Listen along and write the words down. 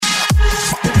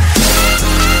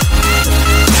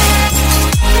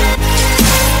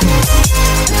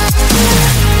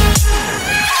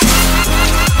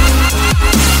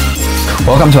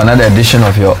Welcome to another edition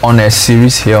of your On Air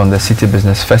series here on the City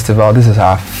Business Festival. This is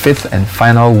our 5th and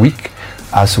final week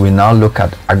as we now look at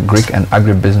agric and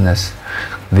agribusiness.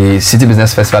 The City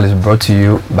Business Festival is brought to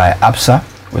you by ABSA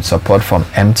with support from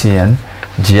MTN,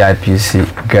 GIPC,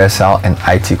 Gersal and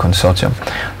IT Consortium.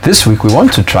 This week we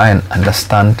want to try and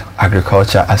understand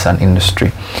agriculture as an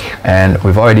industry, and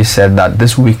we've already said that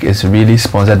this week is really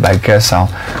sponsored by Gersal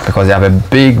because they have a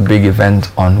big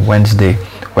event on Wednesday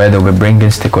where they'll be bringing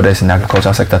stakeholders in the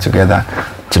agricultural sector together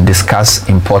to discuss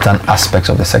important aspects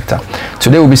of the sector.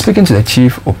 Today we'll be speaking to the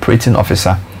Chief Operating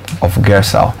Officer of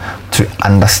Gersal to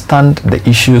understand the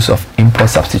issues of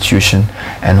import substitution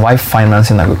and why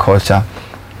financing agriculture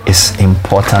is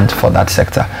important for that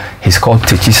sector. He's called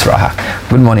Techi Sraha.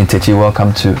 Good morning, Techi.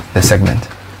 Welcome to the segment.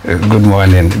 Good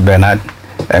morning, Bernard,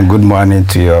 and good morning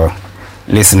to your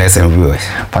listeners and viewers.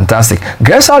 Fantastic.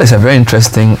 Gersal is a very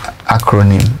interesting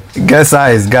acronym.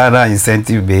 Gersal is Ghana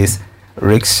Incentive-Based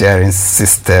Risk Sharing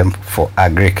System for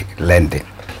Agric Lending.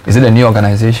 Is it a new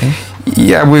organization?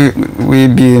 Yeah,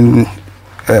 we've been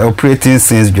operating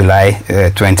since July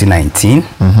 2019,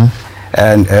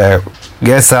 and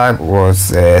Gersal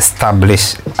was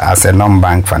established as a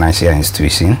non-bank financial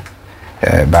institution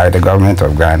by the government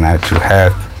of Ghana to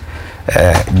help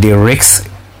the risk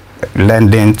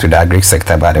lending to the agri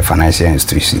sector by the financial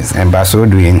institutions, and by so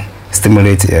doing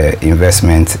stimulate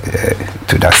investment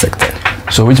to that sector.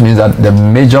 So which means that the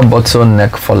major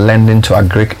bottleneck for lending to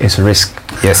agric is risk.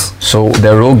 Yes. So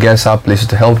the role Gersal plays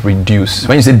to help reduce.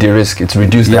 When you say de-risk, it's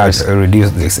reduce the risk.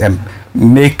 Reduce this and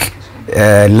make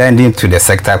lending to the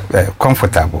sector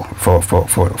comfortable for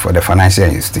the financial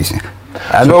institution.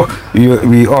 I know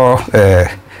we all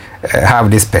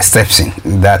have this perception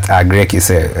that agric is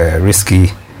a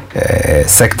risky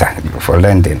sector for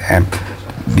lending, and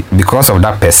because of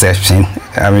that perception,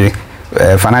 I mean,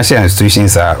 financial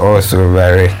institutions are also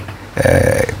very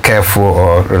careful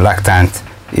or reluctant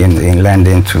in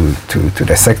lending to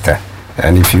the sector.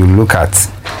 And if you look at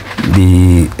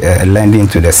the lending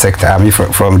to the sector, I mean,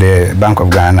 from the Bank of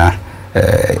Ghana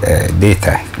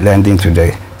data, lending to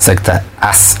the sector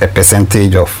as a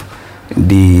percentage of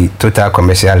the total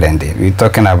commercial lending, we're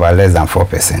talking about less than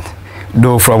 4%.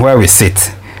 Though from where we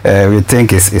sit, we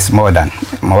think it's more than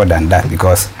that,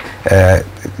 because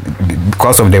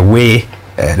of the way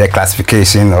the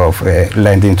classification of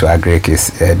lending to agric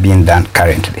is being done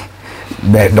currently.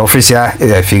 But the official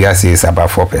figures is about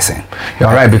 4%. You're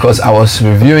right, because I was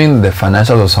reviewing the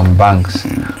financials of some banks,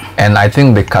 and I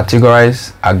think they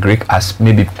categorize agric as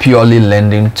maybe purely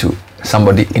lending to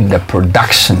somebody in the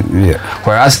production. Yeah.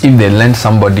 Whereas if they lend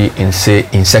somebody in, say,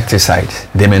 insecticides,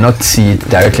 they may not see it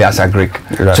directly as agric.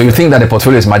 Right. So you think that the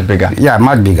portfolio is much bigger? Yeah,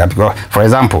 much bigger, because, for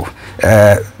example,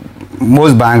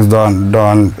 most banks don't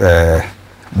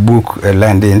book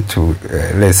lending to,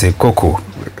 let's say, cocoa.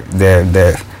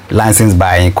 The license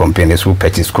buying companies who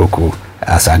purchase cocoa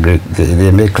as agric,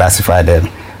 they may classify them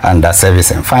under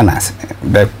service and finance.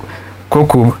 But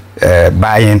cocoa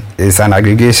buying is an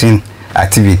aggregation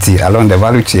activity along the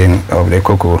value chain of the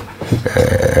cocoa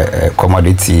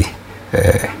commodity.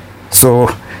 So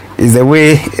it's the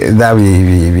way that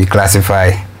we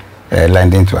classify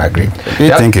lending to agri. We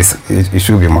think it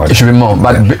should be more. It should be more.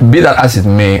 But be that as it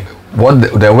may, what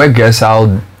the work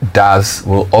Gersal does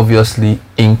will obviously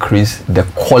increase the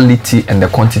quality and the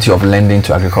quantity of lending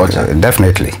to agriculture.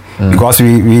 Definitely. Because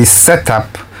we set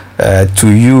up to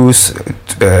use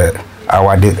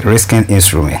our risking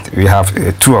instrument. We have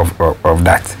two of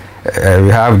that. We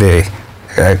have the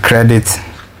credit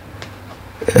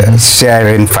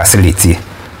sharing facility,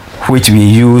 which we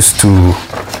use to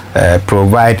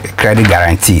provide credit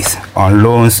guarantees on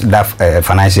loans that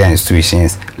financial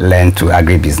institutions lend to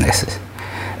agribusinesses.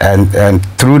 And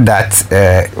through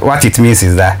that, what it means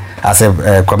is that as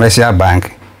a commercial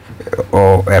bank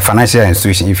or a financial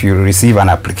institution, if you receive an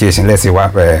application, let's say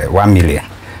 1 million,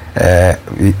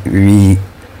 we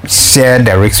share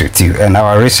the risk with you, and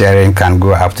our risk sharing can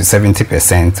go up to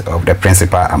 70% of the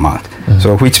principal amount.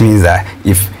 So which means that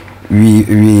if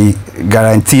we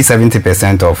guarantee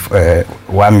 70% of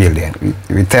 1 million,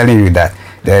 we're telling you that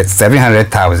there's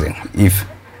 700,000. If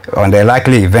on the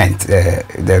likely event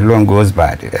the loan goes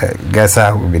bad,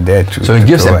 Gersal will be there to. So it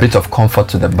gives a bit of comfort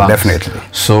to the banks. Definitely.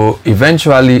 So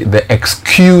eventually the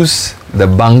excuse the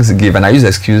banks give, and I use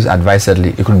excuse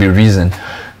advisedly, it could be reason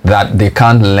that they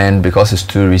can't lend because it's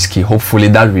too risky. Hopefully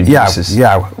that reduces.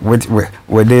 Yeah,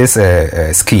 with this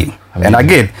scheme. And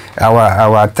again,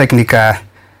 our technical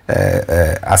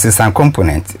assistance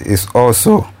component is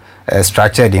also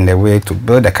structured in a way to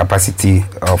build the capacity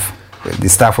of the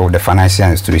staff of the financial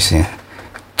institution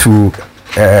to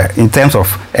in terms of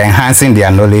enhancing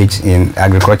their knowledge in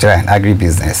agriculture and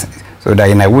agribusiness, so that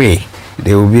in a way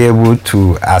they will be able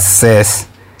to assess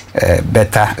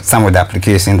better some of the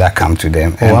applications that come to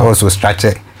them, and also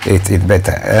structure it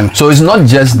better. And so it's not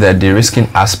just the de-risking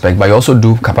aspect, but you also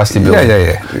do capacity building.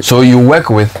 Yeah. So you work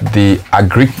with the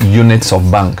agric units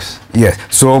of banks. Yes.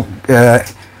 So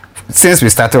since we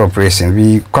started operation,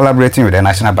 we collaborating with the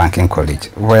National Banking College,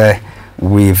 where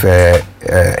we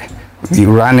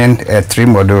running a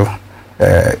 3-module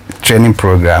training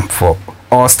program for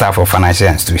all staff of financial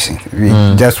institutions. We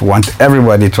just want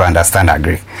everybody to understand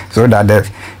agri, so that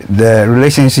the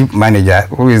relationship manager,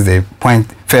 who is the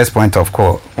first point of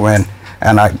call when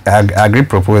an agri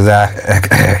proposal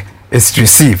is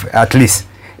received, at least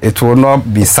it will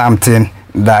not be something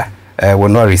that will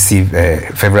not receive a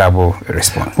favorable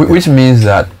response. Which means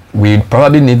that we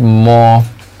probably need more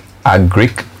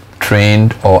agric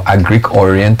trained or agric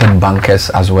oriented bankers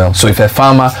as well. So if a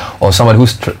farmer or somebody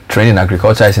who's trained in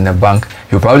agriculture is in a bank,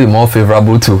 he'll probably be more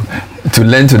favorable to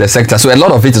lend to the sector. So a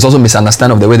lot of it is also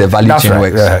misunderstanding of the way the value chain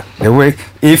works. The way,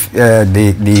 if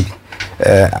the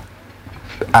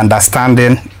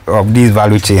understanding of these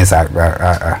value chains are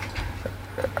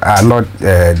not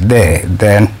there,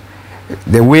 then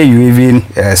the way you even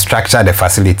structure the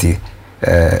facility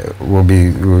will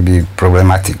be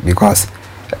problematic, because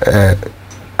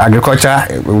agriculture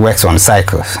works on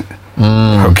cycles.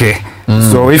 Okay.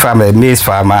 So if I'm a maize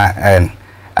farmer and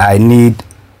I need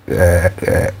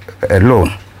a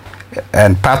loan,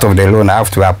 and part of the loan I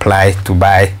have to apply to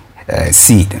buy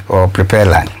seed or prepare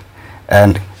land,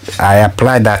 and I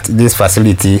apply that this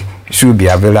facility should be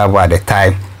available at the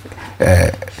time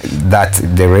that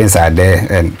the rains are there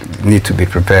and need to be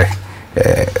prepared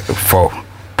for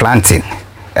planting,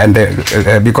 and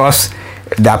because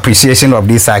the appreciation of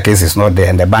these cycles is not there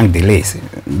and the bank delays,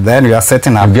 then you are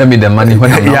setting up. You give me the money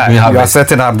when you are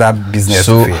setting up that business.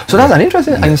 So that's an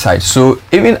interesting insight. So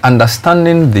even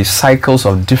understanding the cycles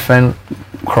of different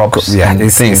crops and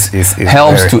things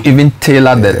helps to even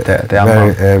tailor the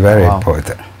amount. Very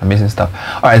important. Amazing stuff.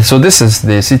 All right, so this is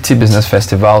the City Business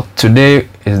Festival. Today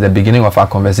is the beginning of our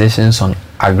conversations on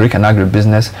agric and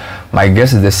agribusiness. My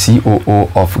guest is the COO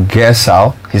of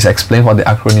GERSAL. He's explained what the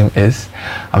acronym is.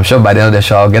 I'm sure by the end of the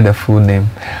show I'll get the full name.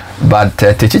 But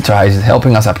Techitora is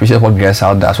helping us appreciate what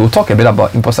GERSAL does. We'll talk a bit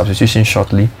about import substitution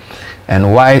shortly,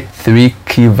 and why 3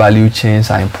 key value chains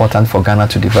are important for Ghana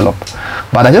to develop.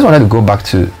 But I just wanted to go back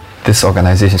to this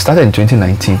organization. Started in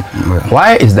 2019.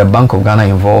 Why is the Bank of Ghana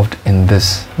involved in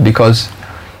this? Because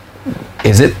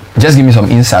just give me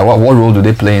some insight. What role do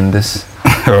they play in this?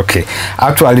 Okay.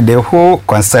 Actually, the whole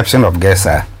conception of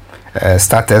GERSAL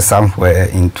started somewhere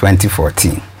in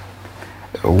 2014,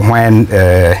 when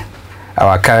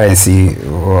our currency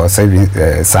was having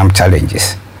some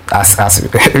challenges, as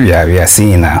we are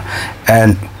seeing now.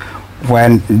 And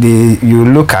when you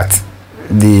look at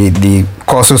the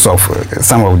causes of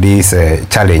some of these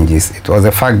challenges, it was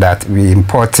the fact that we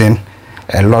importing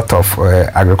a lot of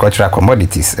agricultural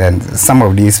commodities, and some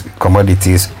of these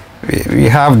commodities we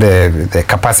have the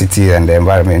capacity and the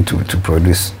environment to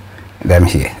produce them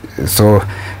here. So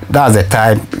that's the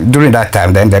time. During that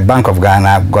time, then the Bank of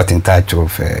Ghana got in touch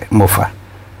with MOFA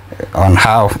on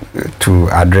how to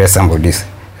address some of these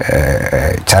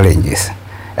challenges,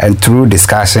 and through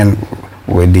discussion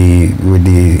with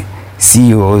the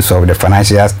CEOs of the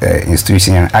financial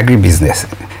institution and agribusiness,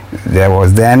 there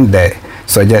was then the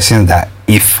suggestion that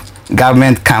if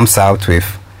government comes out with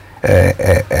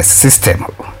a system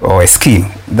or a scheme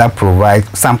that provides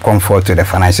some comfort to the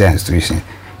financial institution,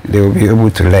 they will be able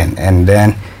to lend, and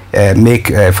then make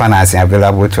financing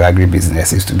available to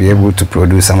agribusinesses to be able to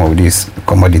produce some of these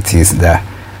commodities that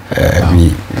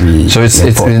we so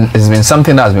it's been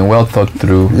something that has been well thought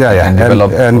through and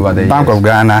developed over the years. Bank of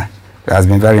Ghana has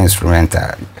been very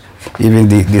instrumental. Even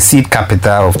the seed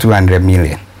capital of 200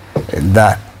 million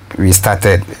that we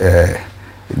started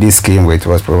this scheme with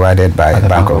was provided by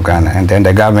Bank of Ghana, and then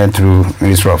the government through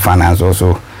Ministry of Finance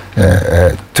also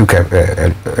took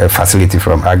a facility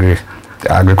from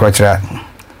Agricultural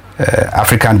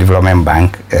African Development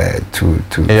Bank to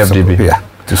AFDB.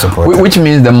 To support. Which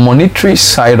means the monetary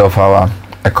side of our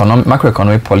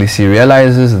macroeconomic policy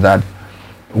realizes that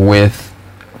with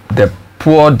the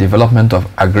poor development of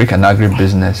agric and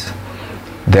agribusiness,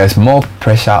 there's more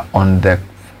pressure on the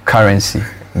currency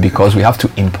because we have to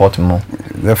import more.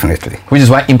 Definitely. Which is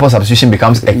why import substitution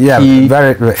becomes a key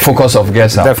focus of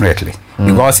GERSAL. Definitely.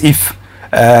 Because if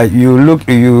you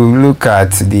look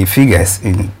at the figures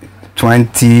in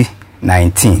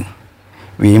 2019,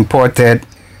 we imported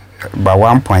about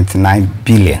 1.9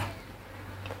 billion.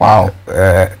 Wow.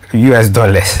 US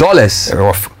dollars.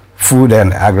 food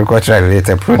and agricultural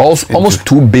related products. Almost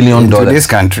 $2 billion into this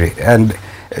country. And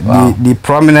wow. the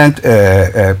prominent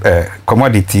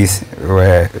commodities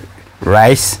were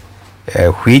rice,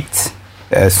 wheat,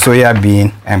 soya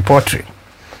bean, and poultry.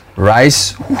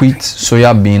 Rice, wheat,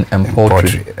 soya bean, and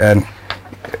poultry. And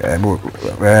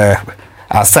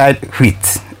aside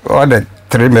wheat, all the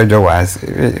three major ones,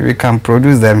 we can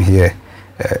produce them here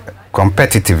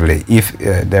competitively if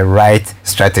the right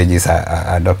strategies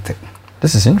are adopted.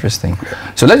 This is interesting.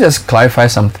 So let's just clarify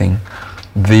something.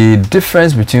 The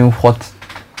difference between what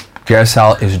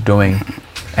Gersal is doing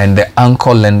and the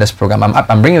Anchor Lenders Program.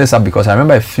 I'm bringing this up because I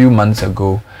remember a few months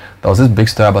ago there was this big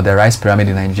story about the rice pyramid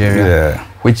in Nigeria,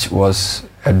 which was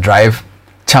a drive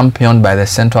championed by the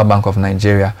Central Bank of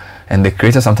Nigeria, and they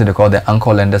created something they call the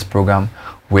Anchor Lenders Program,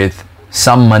 with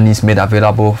some monies made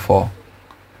available for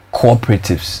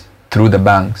cooperatives through the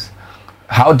banks.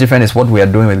 How different is what we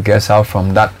are doing with Gersal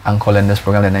from that Anchor Lenders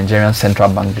Program the Nigerian Central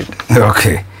Bank did?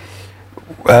 Okay.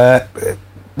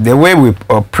 The way we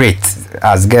operate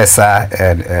as Gersal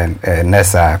and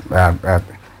NESA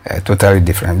are totally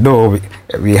different, though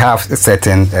we have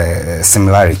certain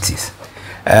similarities.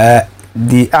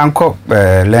 The Anchor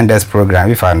Lenders Program,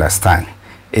 if I understand,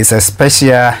 is a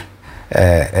special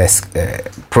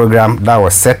program that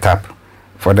was set up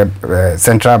for the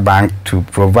central bank to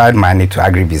provide money to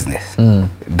agribusiness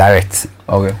direct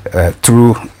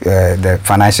through the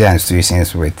financial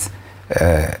institutions, with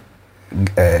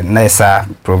NESA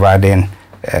providing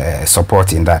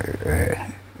support in that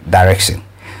direction.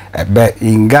 But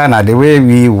in Ghana, the way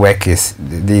we work is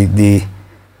the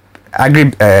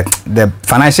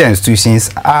financial institutions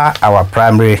are our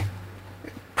primary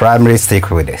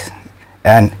stakeholders,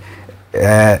 and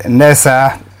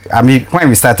NESA. I mean, when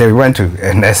we started, we went to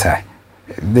NESA.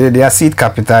 Their seed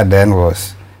capital then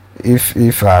was,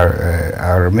 if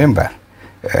I remember,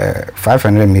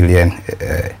 500 million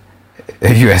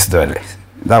US dollars.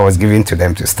 That was given to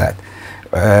them to start.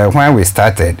 When we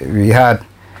started, we had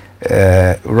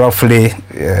roughly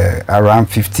around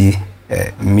 50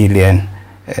 million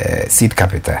seed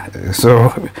capital.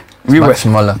 So we were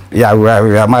smaller. Yeah,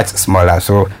 we are much smaller.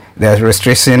 So there's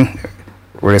restriction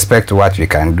with respect to what we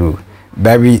can do.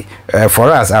 But for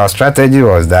us, our strategy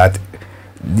was that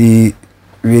we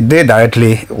deal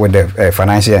directly with the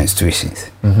financial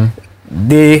institutions.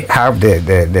 They have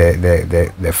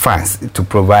the funds to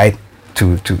provide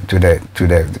to the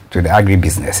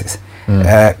agribusinesses.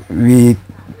 We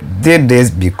did this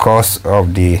because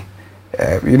of the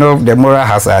the moral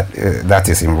hazard that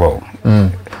is involved.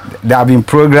 There have been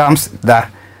programs that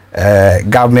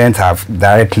government have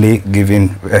directly given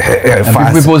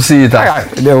funds. People see it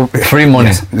as free money.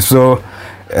 Yes. So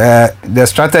the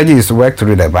strategy is to work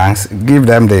through the banks, give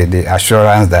them the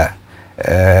assurance that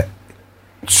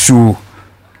should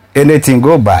anything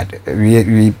go bad,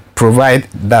 we provide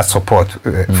that support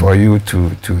for you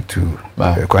to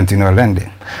continue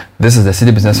lending. This is the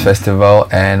City Business Festival,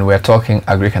 and we're talking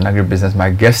agri and agribusiness.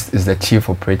 My guest is the Chief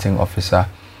Operating Officer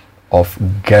of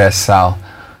Gersal.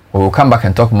 We will come back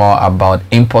and talk more about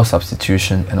import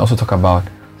substitution, and also talk about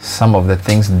some of the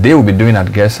things they will be doing at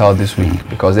Gersal this week,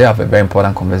 because they have a very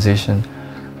important conversation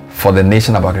for the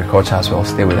nation about agriculture as well.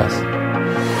 Stay with us.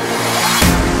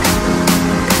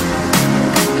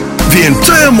 The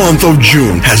entire month of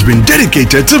June has been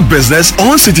dedicated to business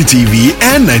on City TV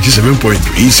and 97.3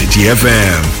 City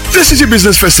FM. The City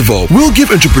Business Festival will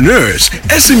give entrepreneurs,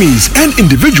 SMEs, and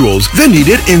individuals the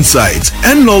needed insights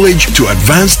and knowledge to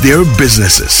advance their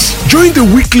businesses. Join the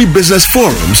weekly business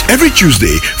forums every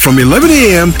Tuesday from 11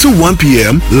 a.m. to 1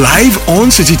 p.m. live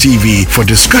on City TV for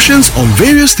discussions on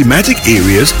various thematic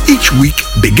areas each week,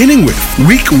 beginning with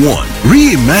Week 1,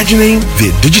 Reimagining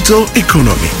the Digital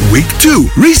Economy. Week 2,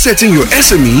 Resetting your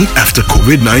SME after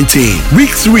COVID-19.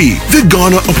 Week 3, The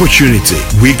Ghana Opportunity.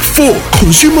 Week 4,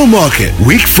 Consumer Market.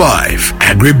 Week 5,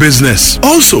 Agribusiness.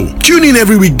 Also, tune in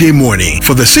every weekday morning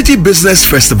for the City Business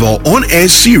Festival on-air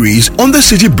series on the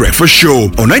City Breakfast Show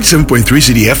on 97.3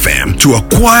 City FM to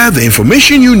acquire the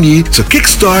information you need to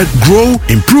kickstart, grow,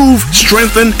 improve,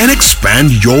 strengthen, and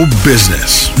expand your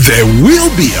business. There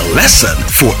will be a lesson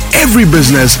for every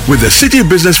business with the City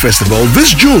Business Festival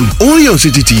this June, only on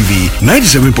City TV,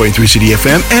 97.3 City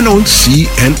FM, and on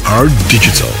CNR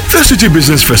Digital. The City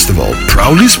Business Festival,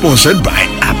 proudly sponsored by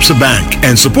Absa Bank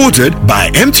and supported by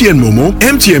MTN Momo,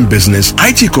 MTN Business,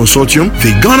 IT Consortium,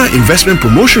 the Ghana Investment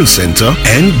Promotion Center,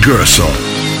 and Gersal.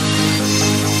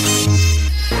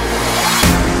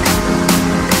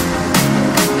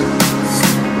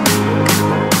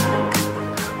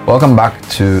 Welcome back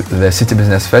to the City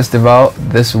Business Festival.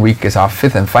 This week is our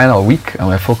 5th and final week, and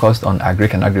we're focused on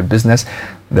agric and agribusiness.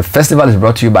 The festival is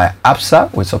brought to you by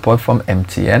APSA with support from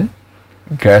MTN,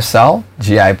 Gersal,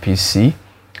 GIPC,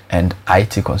 and IT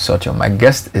Consortium. My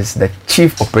guest is the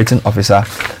Chief Operating Officer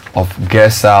of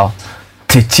Gersal,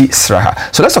 Tichi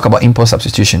Sraha. So let's talk about import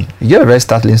substitution. You gave a very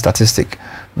startling statistic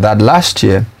that last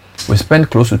year we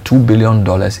spent close to $2 billion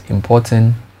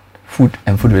importing food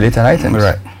and food-related items.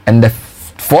 Right. And the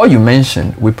four you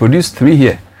mentioned, we produced 3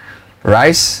 here: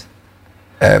 rice,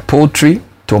 poultry,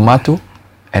 tomato,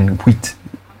 and wheat.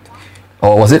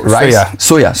 Or was it rice?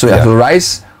 Soya. Yeah. So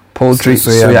rice, poultry,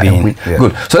 soya and wheat. Yeah.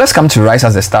 Good. So let's come to rice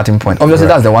as the starting point. Obviously,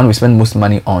 that's the one we spend most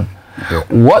money on. Yeah.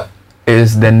 What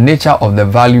is the nature of the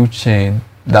value chain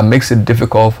that makes it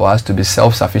difficult for us to be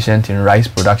self-sufficient in rice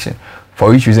production? For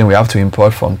which reason we have to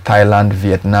import from Thailand,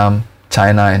 Vietnam,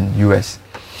 China, and US?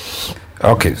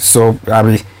 Okay, so I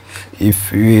mean,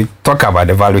 if we talk about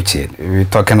the value chain, we're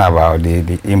talking about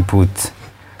the input,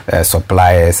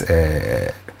 suppliers,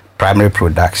 primary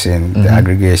production, the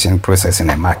aggregation, processing,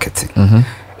 and marketing.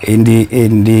 In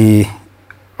the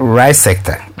rice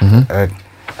sector,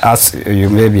 as you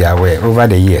may be aware, over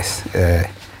the years,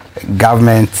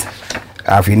 government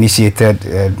have initiated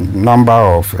a number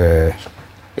of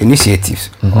initiatives,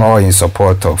 all in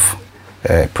support of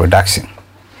production,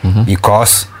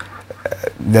 because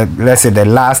let's say the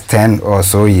last 10 or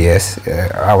so years,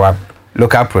 our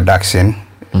local production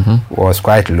was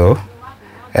quite low,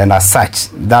 and as such,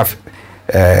 that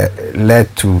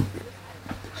led to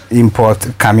import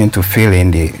coming to fill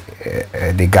in the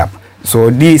gap. So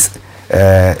these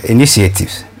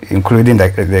initiatives, including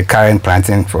the current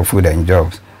planting for food and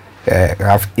jobs,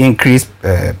 have increased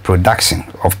production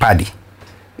of paddy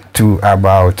to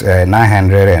about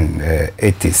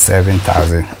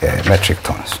 987,000 metric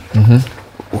tons,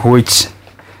 which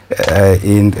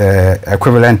in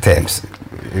equivalent terms,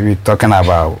 we're talking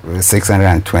about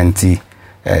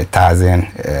 620,000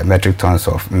 metric tons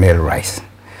of male rice.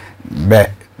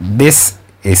 But this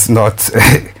is not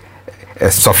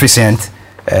sufficient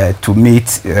to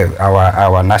meet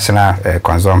our national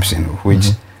consumption,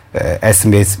 which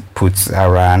estimates puts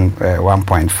around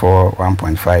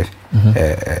 1.5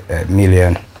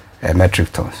 million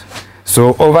metric tons.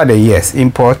 So over the years,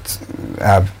 imports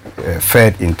have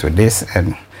fed into this,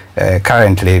 and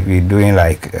currently we're doing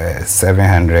like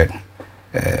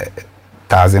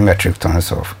 700,000 metric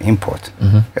tons of import.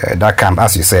 That comes,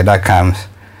 as you said, that comes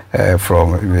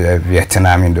from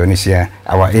Vietnam, Indonesia,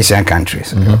 our Asian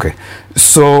countries. Okay,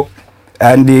 so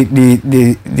and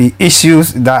the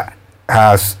issues that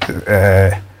has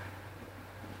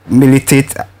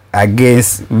militate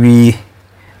against we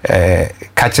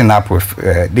catching up with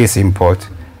this import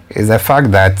is the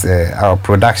fact that our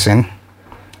production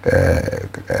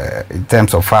in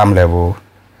terms of farm level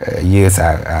yields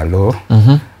are low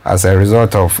as a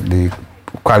result of the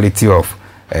quality of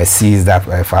seeds that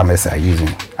farmers are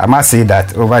using. I must say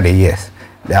that over the years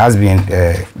there has been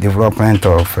development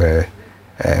of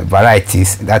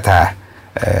varieties that are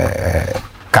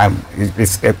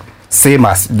same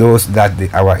as those that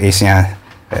our Asian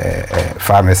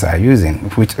farmers are using,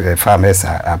 which farmers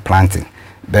are planting.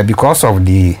 But because of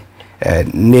the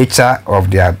nature of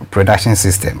their production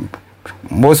system,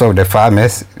 most of the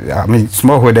farmers, I mean,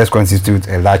 smallholders constitute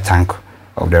a large chunk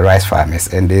of the rice farmers,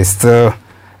 and they still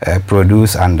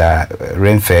produce under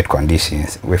rain-fed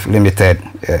conditions with limited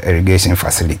irrigation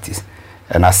facilities.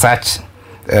 And as such,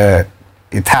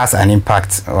 it has an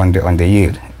impact on the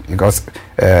yield, because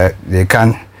they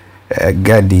can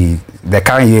get the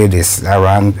current yield is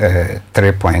around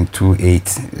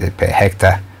 3.28 per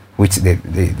hectare, which the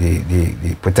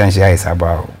potential is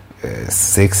about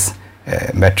 6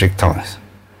 metric tons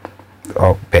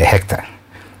per hectare.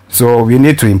 So we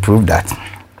need to improve that.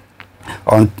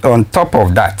 On top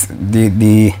of that,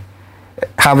 the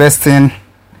harvesting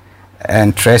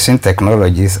and threshing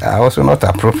technologies are also not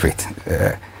appropriate.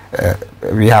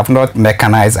 We have not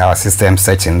mechanized our system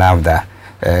such enough that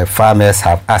farmers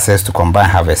have access to combine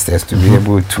harvesters to be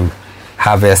able to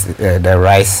harvest the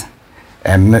rice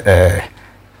and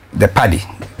the paddy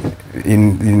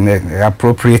in an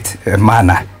appropriate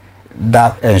manner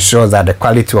that ensures that the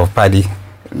quality of paddy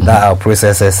that our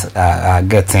processors are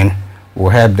getting will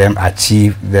help them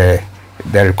achieve the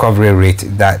recovery rate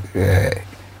that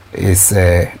is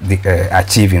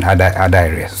achieved in other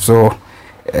areas. So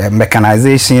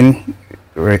mechanization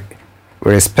with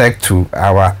respect to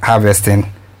our harvesting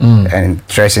and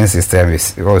threshing system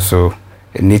is also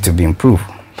need to be improved.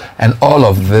 And all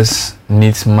of this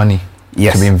needs money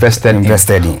to be invested in.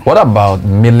 in. What about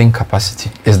milling capacity?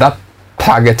 Is that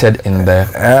targeted in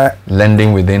the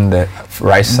lending within the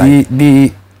rice side?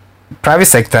 The private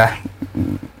sector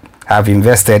have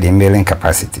invested in milling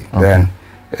capacity. Okay. Then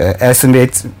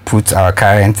estimates put our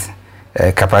current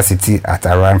capacity at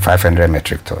around 500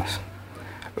 metric tons,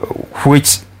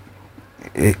 which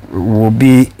will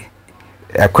be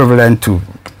equivalent to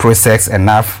process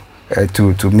enough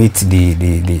to meet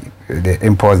the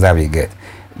imports that we get.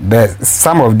 But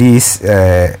some of these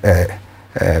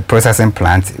processing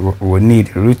plants will need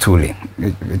retooling,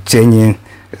 changing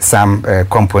some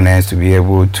components to be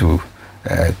able to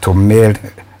mill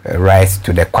rice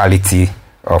to the quality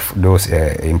of those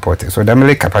imported. So the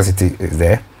milling capacity is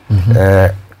there.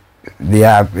 There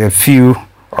are a few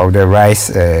of the rice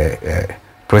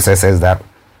processors that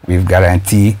we've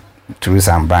guaranteed through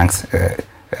some banks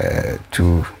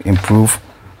to improve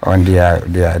on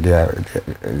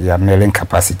their milling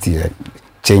capacity,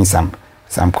 change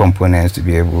some components to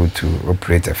be able to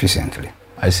operate efficiently.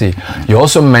 I see. You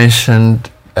also mentioned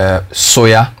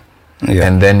soya,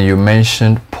 and then you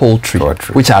mentioned poultry,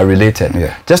 which are related.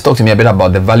 Yeah. Just talk to me a bit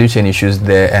about the value chain issues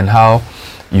there and how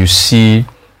you see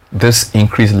this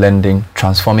increased lending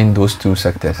transforming those two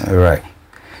sectors. Right.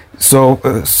 So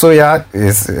soya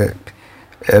is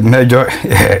a major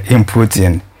input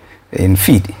in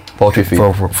feed. Poultry feed.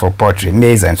 For poultry,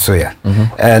 maize and soya.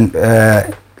 And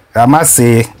I must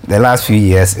say the last few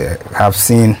years have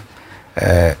seen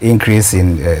increase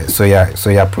in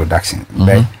soya production,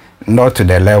 but not to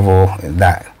the level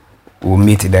that will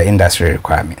meet the industry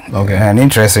requirement. Okay. And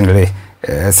interestingly,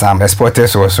 some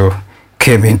exporters also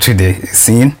came into the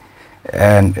scene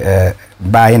and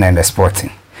buying and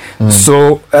exporting.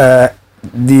 So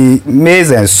the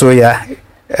maize and soya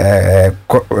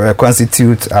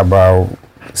constitute about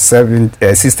 60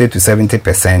 to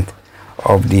 70%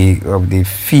 of the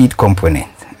feed component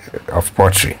of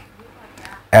poultry.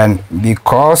 And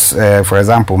because, for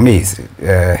example, maize,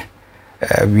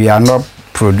 we are not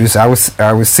producing,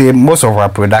 I would say most of our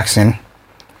production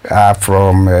are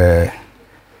from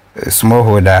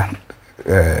smallholder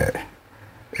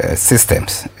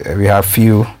systems. We have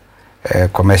few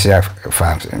commercial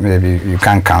farms. Maybe you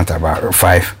can count about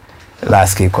 5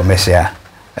 large-scale commercial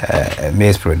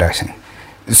maize production.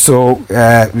 So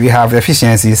we have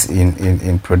efficiencies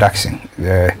in production.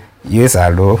 Yields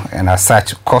are low, and as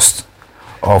such, cost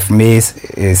of maize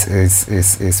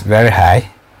is very high,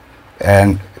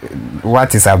 and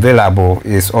what is available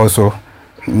is also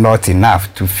not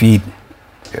enough to feed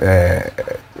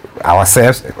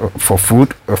ourselves for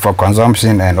food, for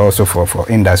consumption, and also for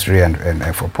industry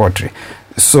and for poultry.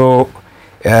 So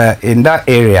in that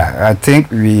area, I think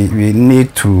we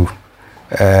need to,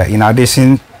 in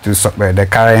addition to the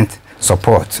current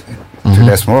support to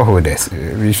the smallholders,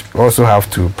 we also have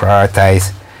to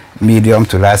prioritize medium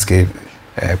to large scale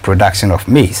production of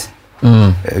maize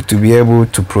to be able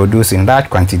to produce in large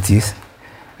quantities.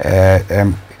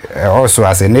 Also,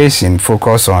 as a nation,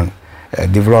 focus on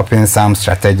developing some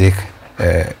strategic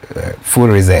food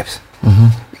reserves.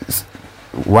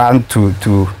 One,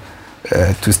 to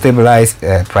stabilize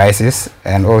prices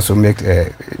and also make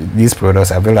these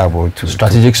products available to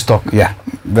strategic stock. Yeah,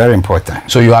 very important.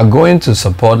 So you are going to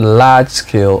support large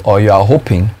scale, or you are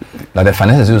hoping that the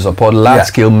finances will support large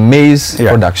scale maize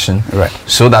production,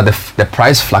 so that the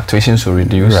price fluctuations will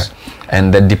reduce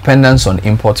and the dependence on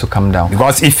imports will come down.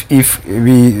 Because if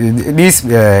these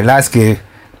large scale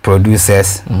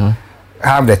producers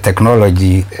have the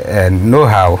technology and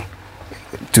know-how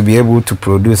to be able to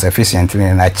produce efficiently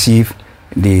and achieve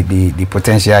the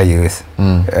potential yields,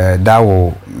 that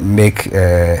will make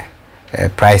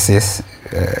prices,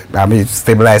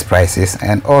 stabilize prices,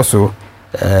 and also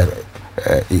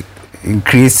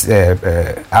increase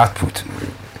output.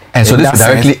 And so this will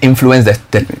directly influence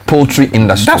the poultry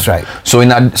industry. That's right. So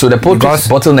the poultry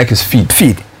bottleneck is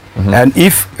feed. And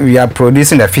if we are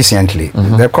producing efficiently,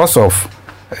 the cost of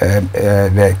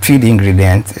the feed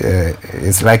ingredient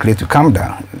is likely to come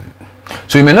down.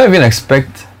 So you may not even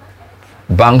expect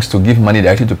banks to give money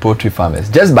directly to poultry farmers.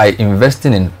 Just by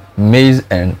investing in maize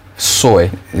and soya,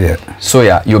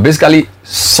 you're basically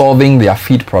solving their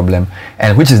feed problem,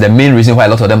 and which is the main reason why a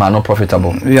lot of them are not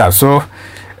profitable. Yeah, so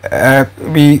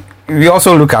we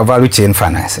also look at value chain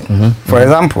financing. For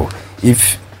example,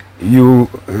 if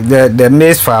the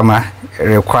maize farmer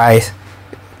requires,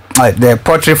 the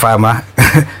poultry farmer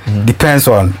depends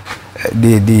on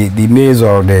the maize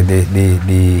or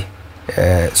the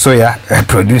soya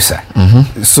producer.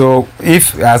 So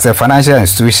if as a financial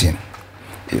institution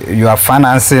you are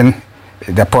financing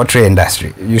the poultry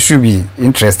industry, you should be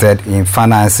interested in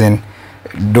financing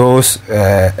those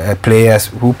players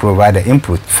who provide the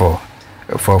input for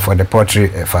the poultry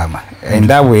farmer. In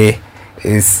that way,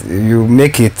 is you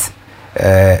make it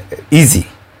easy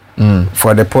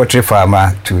for the poultry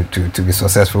farmer to be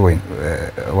successful in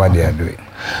what they are doing.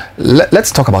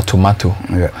 Let's talk about tomato.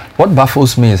 Yeah. What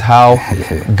baffles me is how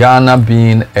Ghana,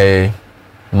 being a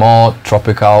more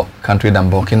tropical country than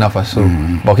Burkina Faso,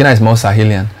 Burkina is more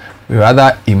Sahelian, we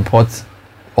rather import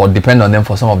or depend on them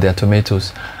for some of their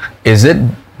tomatoes. Is it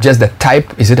just the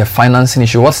type? Is it a financing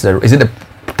issue? Is it the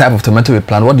type of tomato we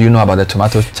plant? What do you know about the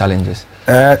tomato challenges?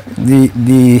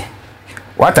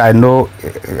 What I know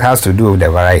has to do with the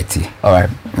variety. All right.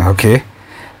 Okay.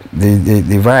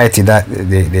 The variety that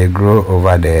they grow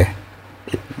over there,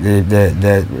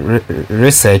 the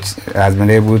research has been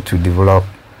able to develop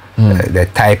the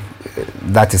type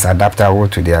that is adaptable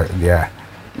to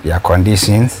their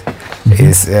conditions.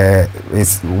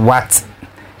 Is what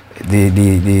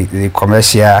the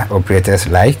commercial operators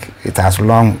like. It has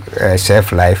long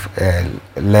shelf life,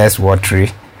 less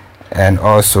watery, and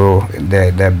also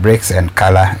the bricks and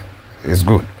color is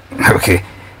good. Okay,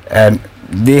 and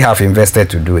they have invested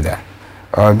to do that.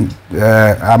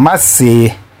 I must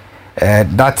say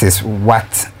that is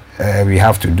what we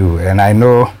have to do, and I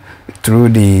know through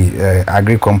the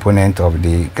agri component of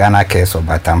the Ghana Cares of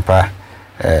Batampa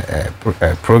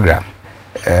program,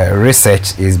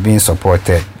 research is being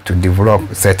supported to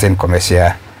develop certain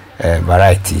commercial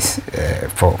varieties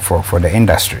for the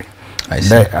industry.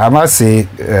 But I must say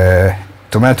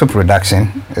tomato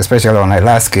production, especially on a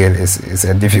large scale, is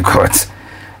a difficult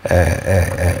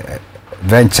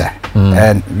venture,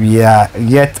 and we are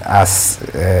yet as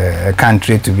a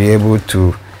country to be able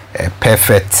to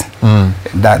perfect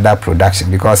that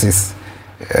production, because it's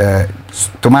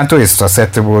tomato is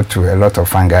susceptible to a lot of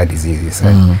fungal diseases.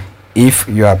 And if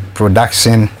your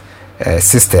production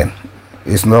system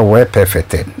is not well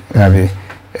perfected, I mean,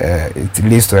 it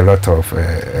leads to a lot of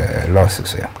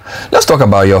losses. Yeah. Let's talk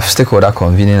about your stakeholder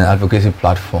convening and advocacy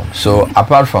platform. So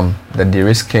apart from the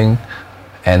de-risking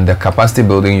and the capacity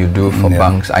building you do for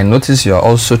banks, I notice you're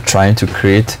also trying to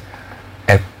create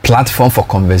a platform for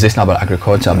conversation about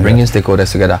agriculture, bringing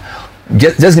stakeholders together.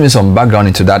 Just give me some background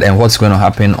into that and what's going to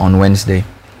happen on Wednesday.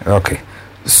 Okay.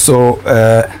 So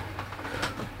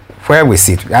where we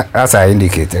sit, as I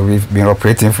indicated, we've been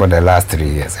operating for the last 3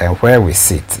 years, and where we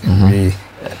sit,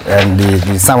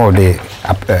 some of the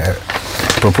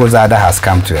proposal that has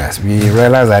come to us, we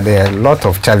realize that there are a lot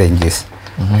of challenges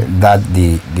that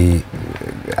the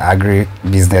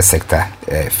agri-business sector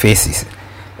faces.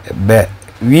 But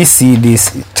we see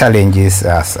these challenges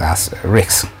as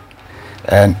risks.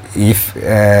 And if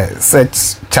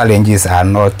such challenges are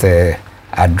not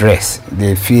addressed,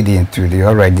 they feed into the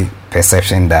already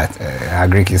perception that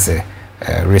agri is a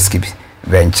risky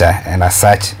venture, and as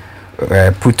such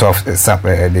put off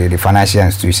the financial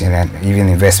institution and even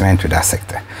investment to that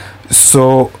sector.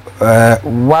 So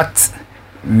what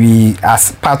we,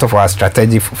 as part of our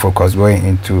strategic focus going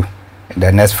into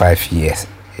the next 5 years,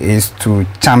 is to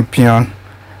champion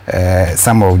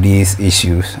some of these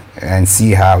issues and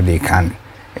see how they can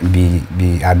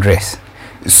be addressed.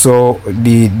 So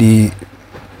the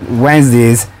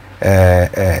Wednesday's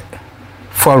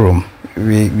forum,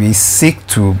 we seek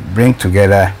to bring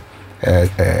together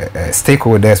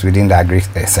stakeholders within the agri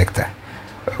sector,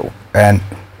 and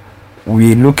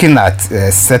we're looking at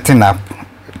setting up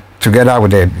together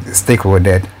with the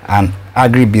stakeholders an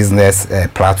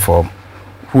agribusiness platform,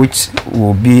 which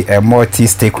will be a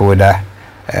multi-stakeholder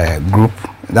group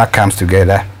that comes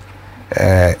together,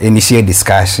 initiate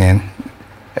discussion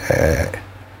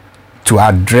to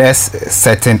address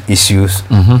certain issues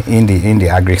in the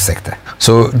agri sector.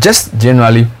 So just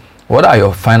generally, what are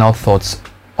your final thoughts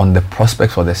on the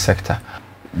prospects for the sector?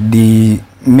 The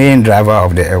main driver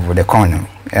of the economy,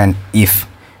 and if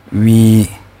we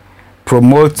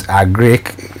promote agri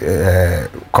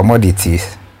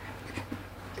commodities,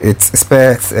 it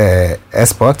spurs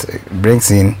export,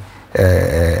 brings in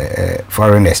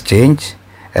foreign exchange,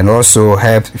 and also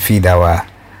helps feed our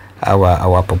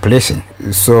population.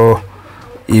 So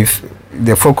if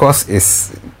the focus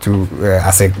is to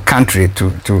as a country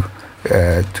to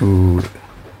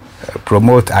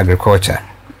promote agriculture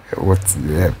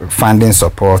with funding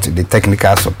support, the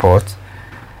technical support,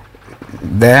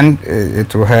 then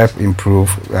it will help improve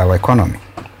our economy.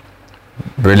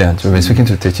 Brilliant. We've been speaking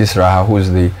to Techis Raha, who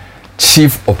is the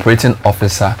Chief Operating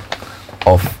Officer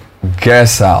of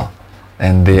Gersal,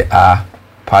 and they are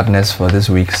partners for this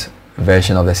week's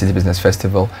version of the City Business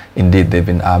Festival. Indeed, they've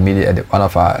been our media, one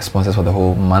of our sponsors for the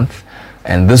whole month.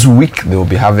 And this week, they will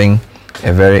be having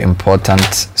a very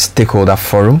important stakeholder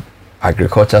forum,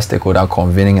 agriculture stakeholder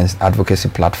convening and advocacy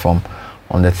platform,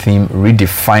 on the theme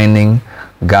Redefining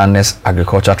Ghana's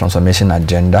Agricultural Transformation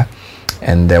Agenda.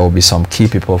 and there will be some key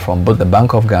people from both the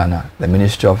Bank of Ghana, the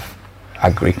Ministry of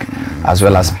Agric, as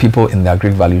well as people in the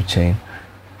agric value chain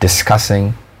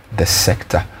discussing the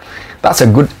sector. That's a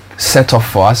good setup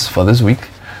for us for this week.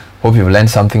 Hope you've learned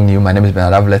something new. My name is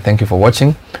Bernard Avle. Thank you for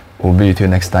watching. We'll be with you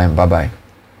next time. Bye-bye.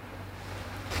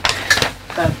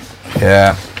 Thanks.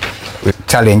 Yeah.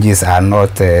 Challenges are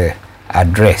not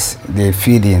addressed. They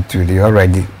feed into the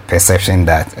already perception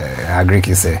that agric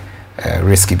is a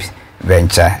risky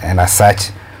venture, and as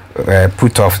such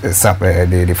put off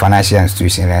the financial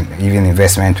institution and even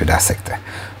investment to that sector.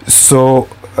 So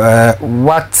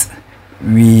what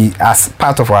we, as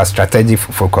part of our strategic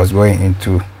focus going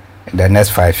into the next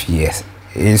 5 years,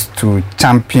 is to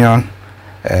champion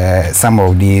some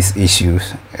of these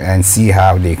issues and see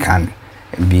how they can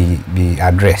be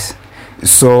addressed.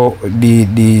 So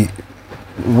the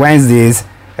Wednesday's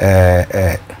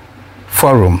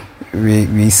forum,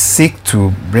 we seek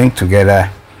to bring together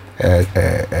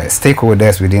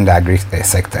stakeholders within the agri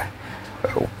sector,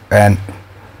 and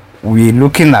we're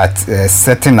looking at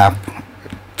setting up,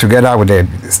 together with the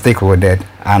stakeholders,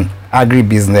 an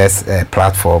agribusiness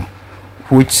platform,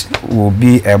 which will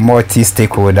be a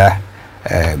multi-stakeholder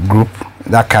group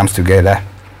that comes together,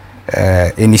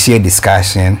 initiate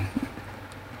discussion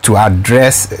to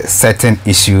address certain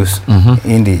issues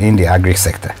in the agri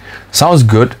sector. Sounds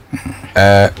good.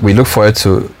 We look forward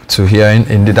to hearing.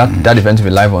 Indeed, that event will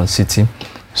be live on City,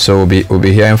 so we'll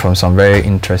be hearing from some very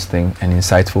interesting and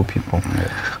insightful people. Yeah.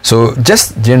 So,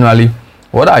 just generally,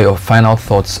 what are your final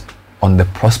thoughts on the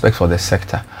prospects for the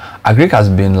sector? Agric has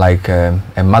been like a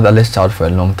motherless child for a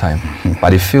long time,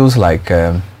 but it feels like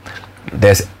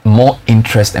there's more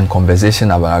interest and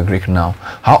conversation about agric now.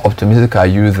 How optimistic are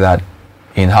you that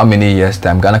in how many years'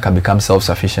 time Ghana can become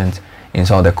self-sufficient in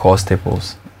some of the core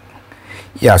staples?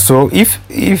 Yeah, so if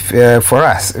for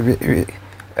us,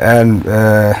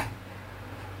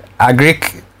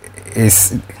 agric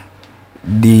is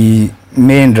the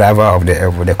main driver of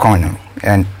the economy,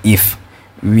 and if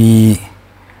we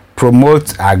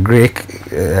promote agric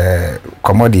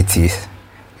commodities,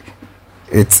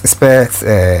 it spurs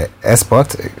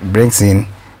export, brings in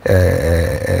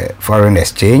foreign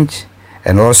exchange,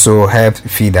 and also help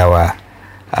feed our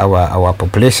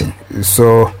population.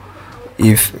 So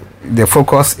if the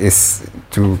focus is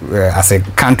to as a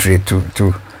country to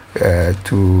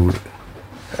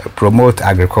promote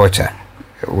agriculture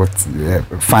with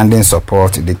funding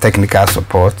support, the technical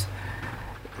support,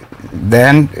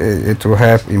 then it will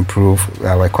help improve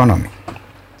our economy.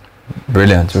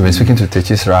 Brilliant. We've been speaking to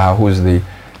Techis Raha, who is the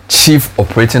Chief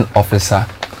Operating Officer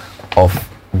of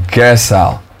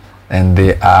Gersal, and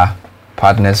they are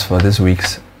partners for this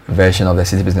week's version of the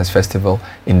City Business Festival.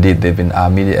 Indeed, they've been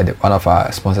one of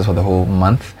our sponsors for the whole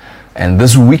month, and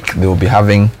this week they will be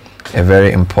having a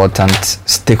very important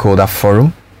stakeholder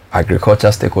forum,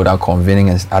 agriculture stakeholder convening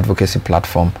and advocacy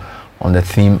platform, on the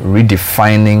theme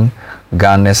redefining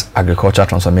Ghana's agriculture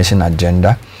transformation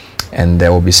agenda. And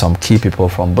there will be some key people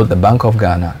from both the Bank of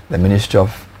Ghana, the Ministry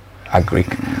of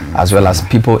Agric, as well as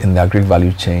people in the agric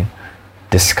value chain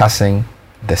discussing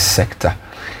the sector.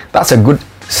 That's a good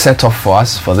setup for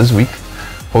us for this week.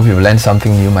 Hope you've learned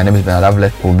something new. My name is Bernard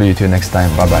Avle. We'll be with you next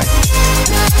time. Bye-bye.